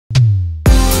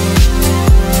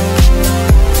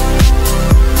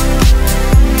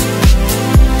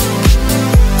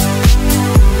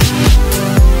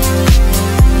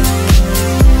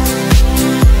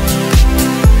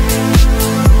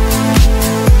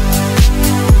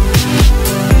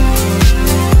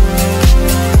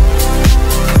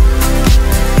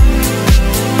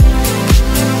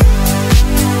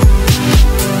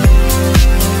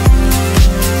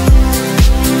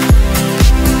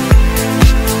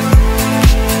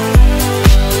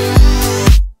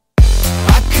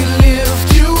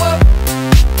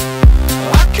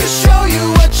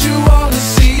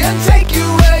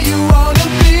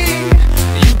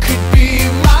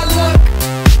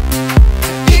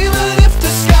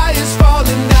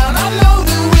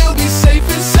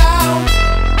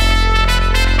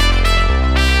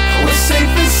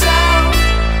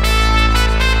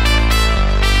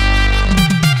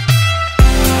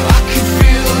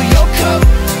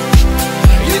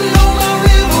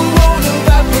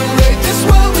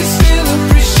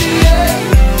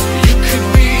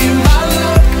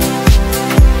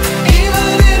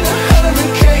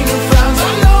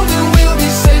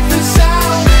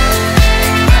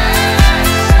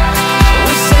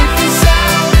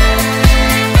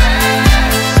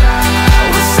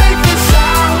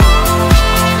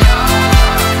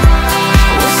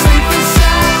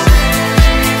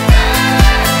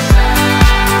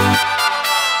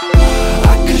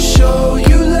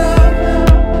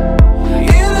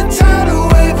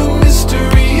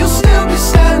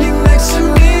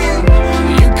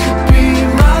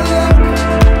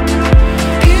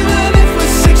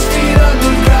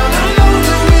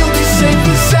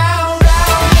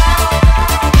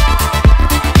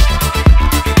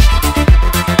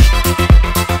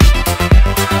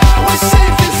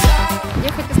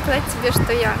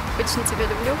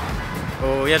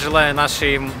Я желаю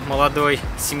нашей молодой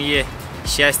семье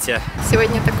счастья.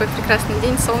 Сегодня такой прекрасный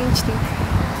день, солнечный.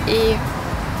 И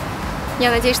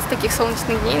я надеюсь, что таких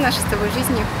солнечных дней в нашей с тобой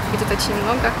жизни будет очень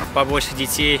много. Побольше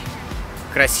детей,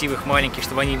 красивых, маленьких,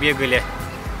 чтобы они бегали,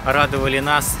 радовали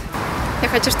нас. Я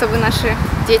хочу, чтобы наши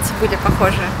дети были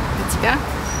похожи на тебя,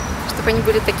 чтобы они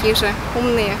были такие же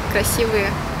умные,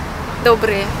 красивые,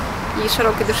 добрые и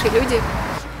широкой души люди.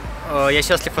 Я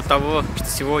счастлив от того, что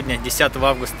сегодня, 10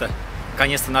 августа,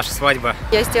 наконец-то наша свадьба.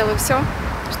 Я сделаю все,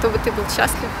 чтобы ты был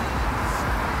счастлив.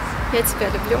 Я тебя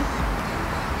люблю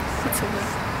и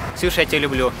целую. Ксюша, я тебя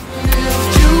люблю.